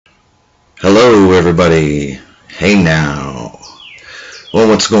Hello, everybody. Hey now. Well,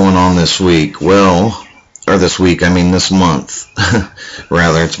 what's going on this week? Well, or this week, I mean this month.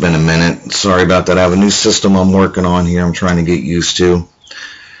 Rather, it's been a minute. Sorry about that. I have a new system I'm working on here. I'm trying to get used to.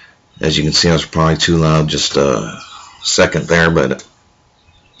 As you can see, I was probably too loud just a second there, but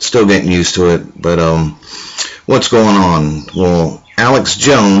still getting used to it. But what's going on? Well, Alex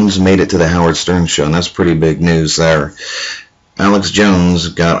Jones made it to the Howard Stern show, and that's pretty big news there. Alex Jones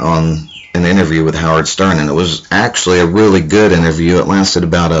got on an interview with Howard Stern, and it was actually a really good interview. It lasted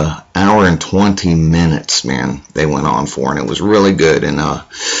about an hour and 20 minutes, man. They went on for, and it was really good. And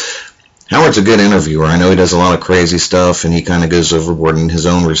Howard's a good interviewer. I know he does a lot of crazy stuff, and he kind of goes overboard in his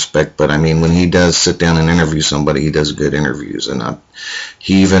own respect, but I mean, when he does sit down and interview somebody, he does good interviews. And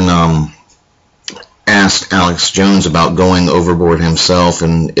he even asked Alex Jones about going overboard himself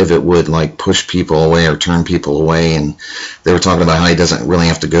and if it would like push people away or turn people away, and they were talking about how he doesn't really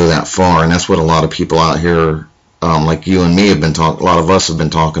have to go that far, and that's what a lot of people out here like you and me have been talking, a lot of us have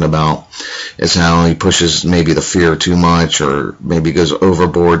been talking about, is how he pushes maybe the fear too much, or maybe goes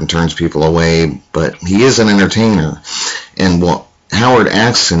overboard and turns people away. But he is an entertainer, and what Howard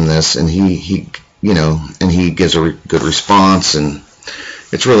asks him this, and he you know, and he gives a good response, and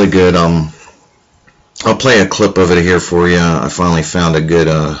it's really good. I'll play a clip of it here for you. I finally found a good,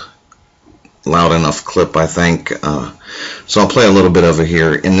 loud enough clip, I think. So I'll play a little bit of it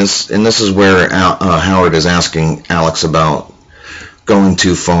here. And this is where Howard is asking Alex about going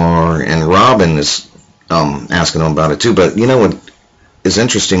too far, and Robin is asking him about it too. But you know what is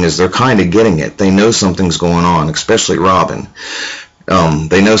interesting is they're kind of getting it. They know something's going on, especially Robin.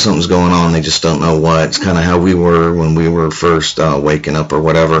 They know something's going on. They just don't know what. It's kind of how we were when we were first waking up or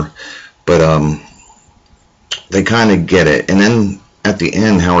whatever. But they kind of get it. And then at the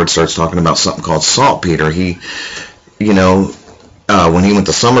end, Howard starts talking about something called saltpeter. He, you know, when he went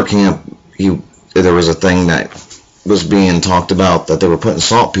to summer camp, there was a thing that was being talked about, that they were putting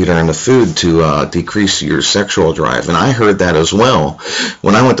saltpeter in the food to decrease your sexual drive. And I heard that as well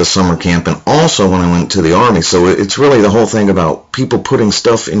when I went to summer camp, and also when I went to the Army. So it's really the whole thing about people putting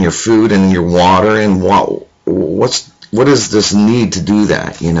stuff in your food and in your water, and what is this need to do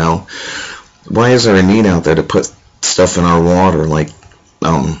that, you know? Why is there a need out there to put stuff in our water? Like,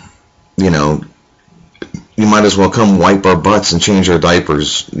 you know, you might as well come wipe our butts and change our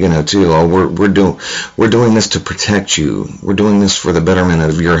diapers, you know, too. Oh, we're doing this to protect you. We're doing this for the betterment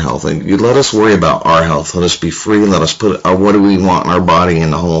of your health. And you let us worry about our health. Let us be free. Let us put what do we want in our body,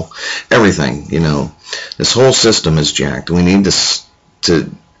 and the whole everything. You know, this whole system is jacked. We need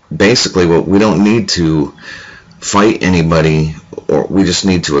to basically, what we don't need to fight anybody, or we just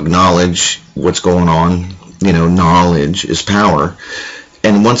need to acknowledge what's going on. You know, knowledge is power.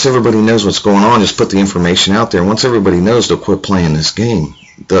 And once everybody knows what's going on, just put the information out there. Once everybody knows, they'll quit playing this game.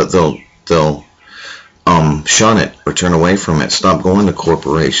 They'll shun it or turn away from it. Stop going to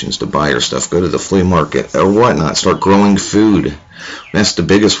corporations to buy your stuff. Go to the flea market or whatnot. Start growing food. That's the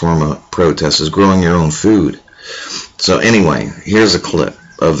biggest form of protest, is growing your own food. So anyway, here's a clip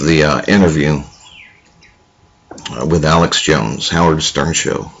of the interview with Alex Jones, Howard Stern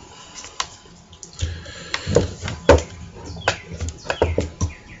Show.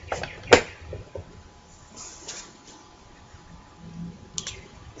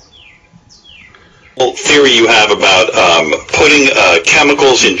 Theory you have about putting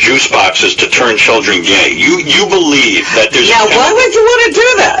chemicals in juice boxes to turn children gay. You believe that there's... Now, why would you want to do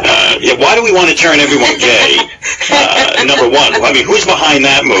that? Yeah, why do we want to turn everyone gay? Number one, I mean, who's behind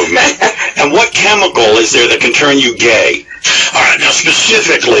that movement? And what chemical is there that can turn you gay? All right, now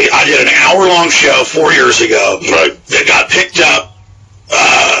specifically, I did an hour-long show 4 years ago that got picked up,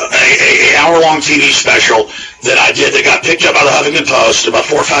 an hour-long TV special that I did that got picked up by the Huffington Post about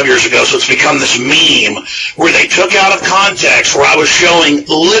 4 or 5 years ago, so it's become this meme where they took out of context where I was showing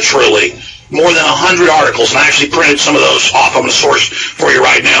literally more than 100 articles, and I actually printed some of those off. I'm going to source for you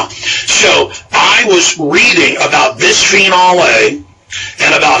right now. So I was reading about bisphenol A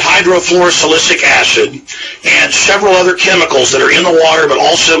and about hydrofluorosilicic acid and several other chemicals that are in the water, but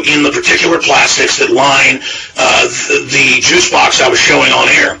also in the particular plastics that line the juice box I was showing on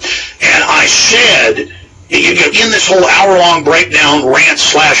air. And I said, in this whole hour-long breakdown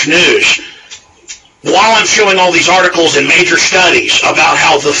rant/news, while I'm showing all these articles and major studies about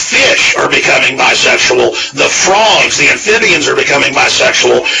how the fish are becoming bisexual, the frogs, the amphibians are becoming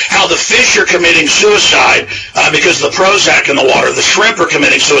bisexual, how the fish are committing suicide because of the Prozac in the water, the shrimp are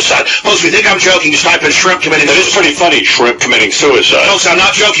committing suicide. Folks, we think I'm joking, just type in shrimp committing suicide. That is pretty funny, shrimp committing suicide. Folks, I'm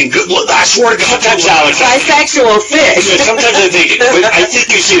not joking. Look, I swear to God. Sometimes, Alex, bisexual fish. sometimes I think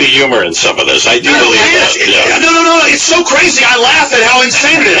you see the humor in some of this. I do believe that. Yeah. No, it's so crazy. I laugh at how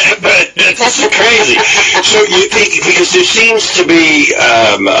insane it is, but It's crazy. So you think, because there seems to be...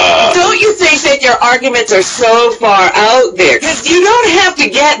 Don't you think that your arguments are so far out there? Because you don't have to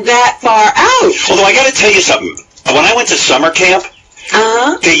get that far out. Although I got to tell you something. When I went to summer camp,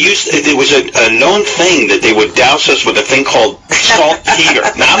 there was a known thing that they would douse us with a thing called saltpeter.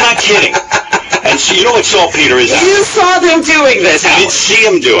 Now, I'm not kidding. And so you know what saltpeter is? You saw them doing this, I didn't see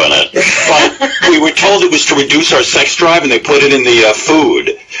them doing it, but we were told it was to reduce our sex drive, and they put it in the food.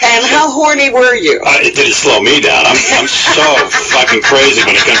 And how horny were you? It didn't slow me down. I'm so fucking crazy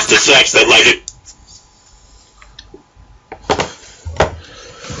when it comes to sex that, like, it...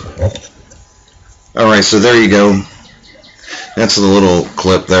 All right, so there you go. That's a little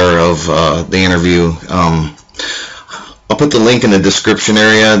clip there of the interview. I'll put the link in the description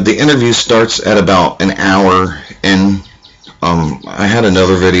area. The interview starts at about an hour, and I had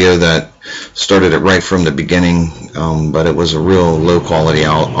another video that started it right from the beginning, but it was a real low-quality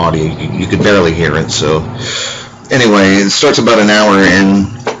audio. You could barely hear it. So anyway, it starts about an hour in,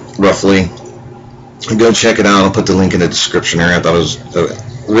 roughly. Go check it out. I'll put the link in the description area. I thought it was a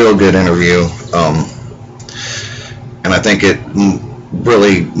real good interview, and I think it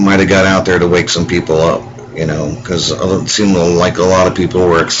really might have got out there to wake some people up. You know, because it seemed like a lot of people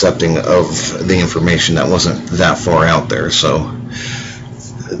were accepting of the information that wasn't that far out there. So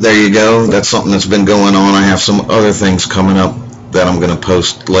there you go. That's something that's been going on. I have some other things coming up that I'm going to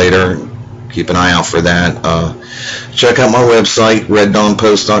post later. Keep an eye out for that. Check out my website,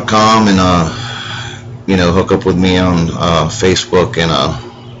 reddawnpost.com, and you know, hook up with me on Facebook and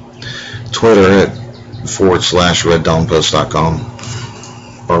Twitter at /reddawnpost.com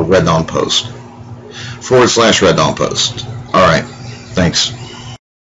or reddawnpost. /Red Dawn Post. All right. Thanks.